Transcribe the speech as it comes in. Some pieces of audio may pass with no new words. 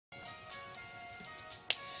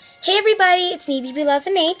Hey everybody, it's me,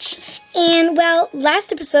 BBLawsomH, and well,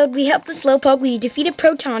 last episode we helped the Slowpoke, we defeated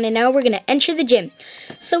Proton, and now we're going to enter the gym.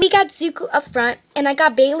 So we got Zuko up front, and I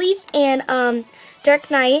got Bayleaf and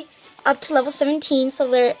Dark Knight up to level 17,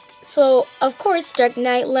 so of course Dark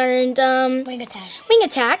Knight learned Wing Attack. Wing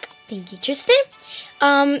Attack. Thank you, Tristan.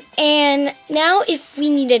 And now if we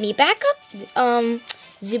need any backup,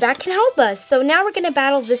 Zubat can help us. So now we're going to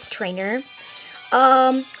battle this trainer.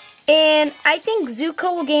 And I think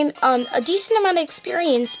Zuko will gain a decent amount of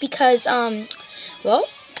experience because, well,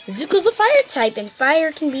 Zuko's a fire type, and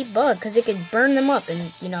fire can be bug because it could burn them up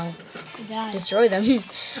and, you know, destroy them.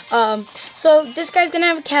 So this guy's going to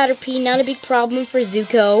have a Caterpie, not a big problem for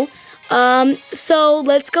Zuko. So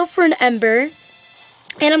let's go for an Ember.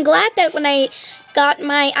 And I'm glad that when I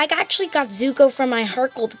actually got Zuko from my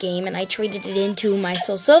Heart game, and I traded it into my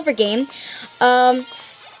SoulSilver game.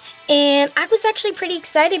 And I was actually pretty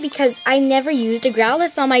excited because I never used a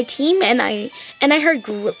Growlithe on my team, and I heard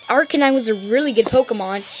Arcanine was a really good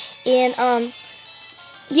Pokemon, and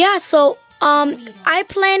yeah, so I'm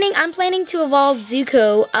planning to evolve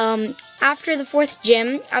Zuko after the 4th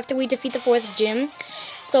gym, after we defeat the 4th gym,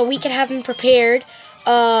 so we can have him prepared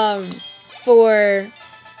for.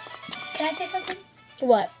 Can I say something?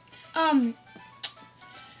 What?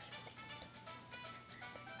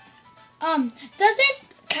 Doesn't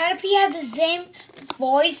Caterpie have the same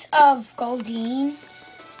voice of Goldeen?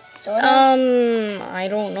 Sort of. I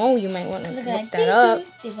don't know. You might want to look that up.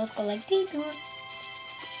 They both go like dee-doo.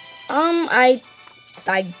 I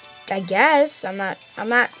guess I'm not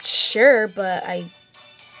sure, but I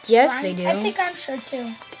guess they do. I think I'm sure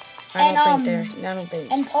too. I don't think.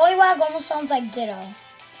 And Poliwag almost sounds like Ditto.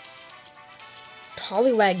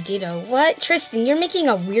 Poliwag Ditto. What? Tristan, you're making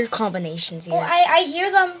a weird combinations here. Well, I hear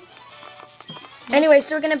them. Anyway,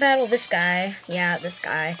 so we're gonna battle this guy. Yeah, this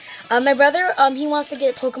guy. My brother, he wants to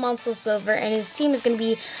get Pokemon SoulSilver, and his team is gonna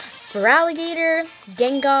be Feraligatr,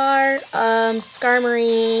 Gengar,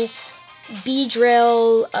 Skarmory,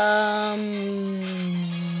 Beedrill,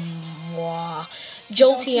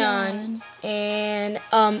 Jolteon,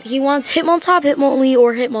 and he wants Hitmontop, Hitmonlee,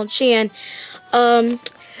 or Hitmonchan.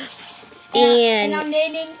 And I'm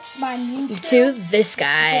naming my Mewtwo to this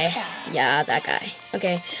guy. Yeah, that guy.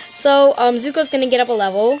 Okay, so Zuko's gonna get up a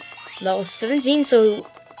level 17. So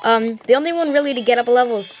the only one really to get up a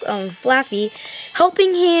level is Flaffy.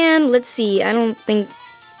 Helping Hand. Let's see. I don't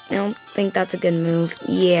think that's a good move.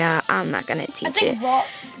 Yeah, I'm not gonna teach it.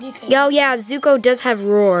 Oh yeah, Zuko does have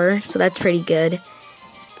Roar, so that's pretty good.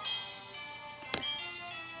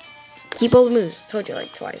 Keep all the moves. Told you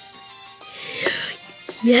like twice.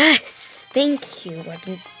 Yes. Thank you. I've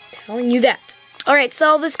been telling you that. Alright,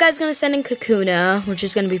 so this guy's going to send in Kakuna, which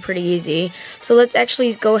is going to be pretty easy. So let's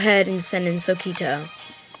actually go ahead and send in Sokita.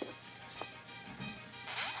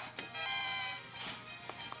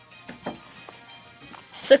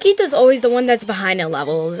 Sokita's always the one that's behind in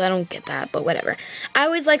levels. I don't get that, but whatever. I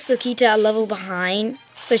always like Sokita a level behind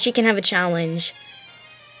so she can have a challenge.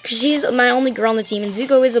 Because she's my only girl on the team, and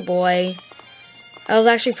Zuko is a boy. I was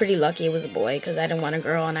actually pretty lucky it was a boy because I didn't want a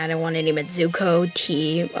girl and I didn't want to name it Zuko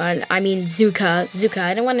Zuka. I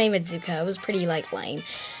didn't want to name it Zuka. It was pretty like lame.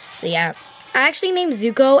 So yeah, I actually named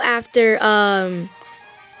Zuko after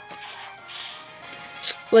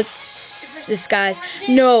what's this guy's?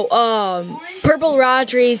 No, Purple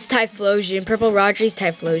Rodri's Typhlosion.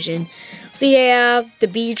 So yeah, the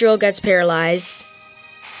Beedrill gets paralyzed.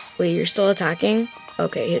 Wait, you're still attacking?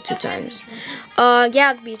 Okay, hit 2 times.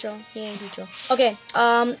 Yeah, the Beedrill. Yeah, Beedrill. Okay,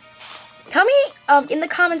 tell me, in the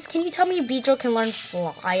comments, can you tell me if Beedrill can learn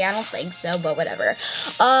Fly? I don't think so, but whatever.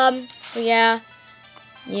 So yeah.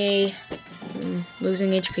 Yay.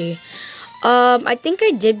 Losing HP. I think I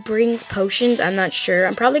did bring potions. I'm not sure.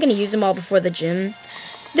 I'm probably going to use them all before the gym.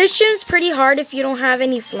 This gym's pretty hard if you don't have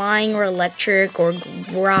any flying or electric or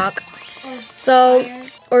rock.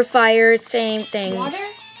 Or fire, same thing. Water?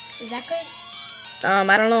 Is that good?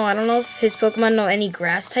 I don't know. I don't know if his Pokemon know any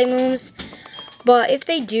grass type moves, but if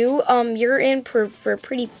they do, you're in for a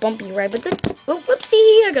pretty bumpy ride. But this,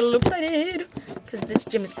 whoopsie, I got a little excited because this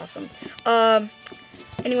gym is awesome.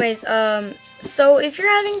 Anyways, so if you're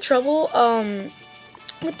having trouble,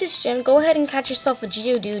 with this gym, go ahead and catch yourself a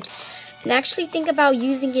Geodude, and actually think about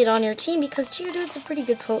using it on your team because Geodude's a pretty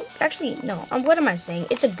good Actually, no. What am I saying?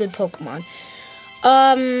 It's a good Pokemon.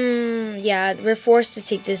 Yeah, we're forced to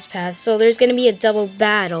take this path. So there's going to be a double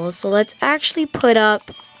battle. So let's actually put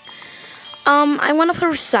up, I want to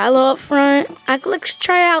put Silo up front. Let's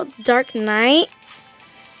try out Dark Knight.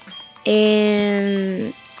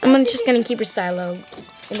 And I'm just going to keep Silo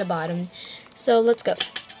in the bottom. So let's go.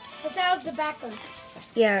 Silo's the backup.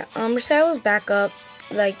 Yeah, Silo's back up.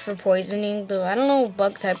 like for poisoning, but I don't know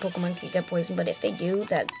bug type Pokemon can get poisoned, but if they do,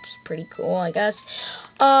 that's pretty cool, I guess.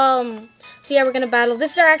 So yeah, we're gonna battle.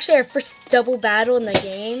 This is actually our first double battle in the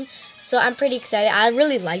game, so I'm pretty excited. I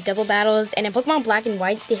really like double battles, and in Pokemon Black and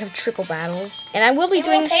White, they have triple battles, and I will be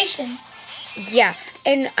doing rotation. Yeah,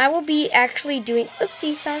 and I will be actually doing.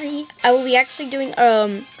 Oopsie, sorry. I will be actually doing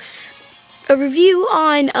a review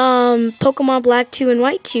on Pokemon Black 2 and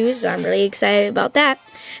White 2, so I'm really excited about that.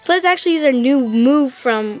 So let's actually use our new move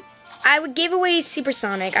from. I would give away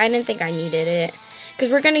Supersonic. I didn't think I needed it.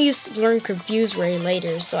 Because we're going to learn Confuse Ray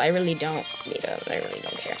later, so I really don't need it. I really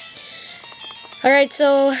don't care. Alright,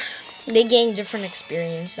 so they gain different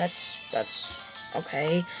experience. That's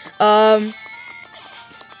okay.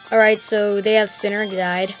 Alright, so they had Spinner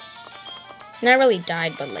died. Not really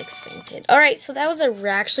died, but like fainted. Alright, so that was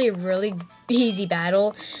actually a really easy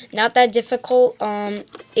battle. Not that difficult.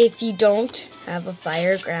 If you don't have a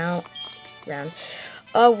fire ground.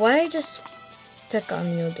 Why did I just click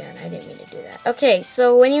on you again? I didn't mean to do that. Okay,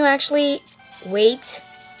 so when you actually wait.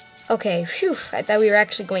 Okay, phew. I thought we were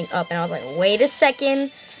actually going up, and I was like, wait a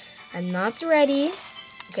second. I'm not ready.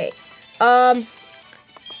 Okay.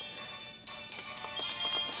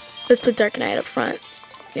 Let's put Darknite up front.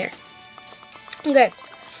 There. Okay.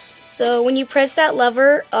 So when you press that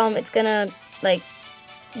lever, it's gonna like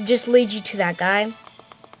just lead you to that guy.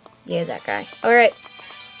 Yeah, that guy. Alright.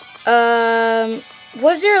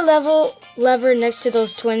 Was there a lever next to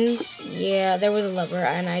those twins? Yeah, there was a lever,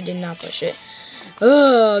 and I did not push it.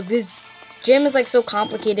 Ugh, this gym is like so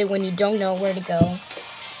complicated when you don't know where to go.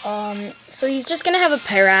 So he's just gonna have a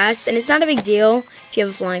Paras, and it's not a big deal if you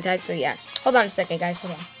have a flying type, so yeah. Hold on a second, guys,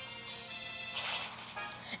 hold on.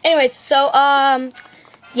 Anyways, so,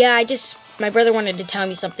 yeah, my brother wanted to tell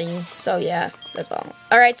me something, so yeah, that's all.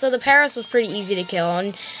 Alright, so the Paras was pretty easy to kill,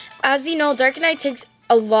 and as you know, Darknite takes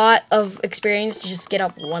a lot of experience to just get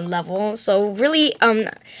up one level, so really,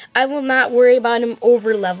 I will not worry about him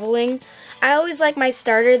over-leveling. I always like my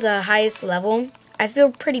starter the highest level. I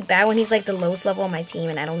feel pretty bad when he's like the lowest level on my team,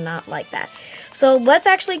 and I do not like that. So let's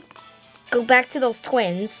actually go back to those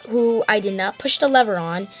twins, who I did not push the lever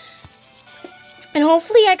on. And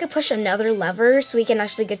hopefully I could push another lever so we can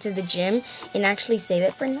actually get to the gym and actually save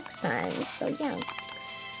it for next time. So yeah.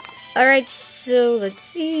 Alright, so let's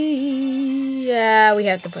see. Yeah, we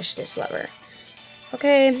have to push this lever.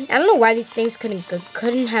 Okay, I don't know why these things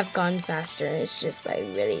couldn't have gone faster. It's just like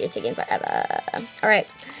really, you're taking forever. Alright,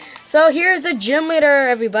 so here's the gym leader,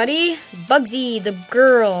 everybody. Bugsy, the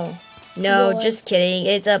girl. No, Boy. Just kidding.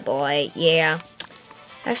 It's a boy. Yeah.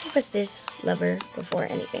 Actually, press this lever before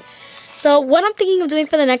anything. So what I'm thinking of doing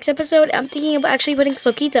for the next episode, I'm thinking of actually putting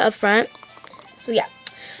Sokita up front. So yeah.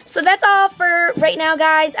 So that's all for right now,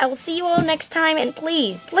 guys. I will see you all next time. And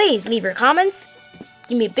please, please leave your comments.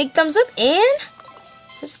 Give me a big thumbs up and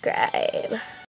subscribe.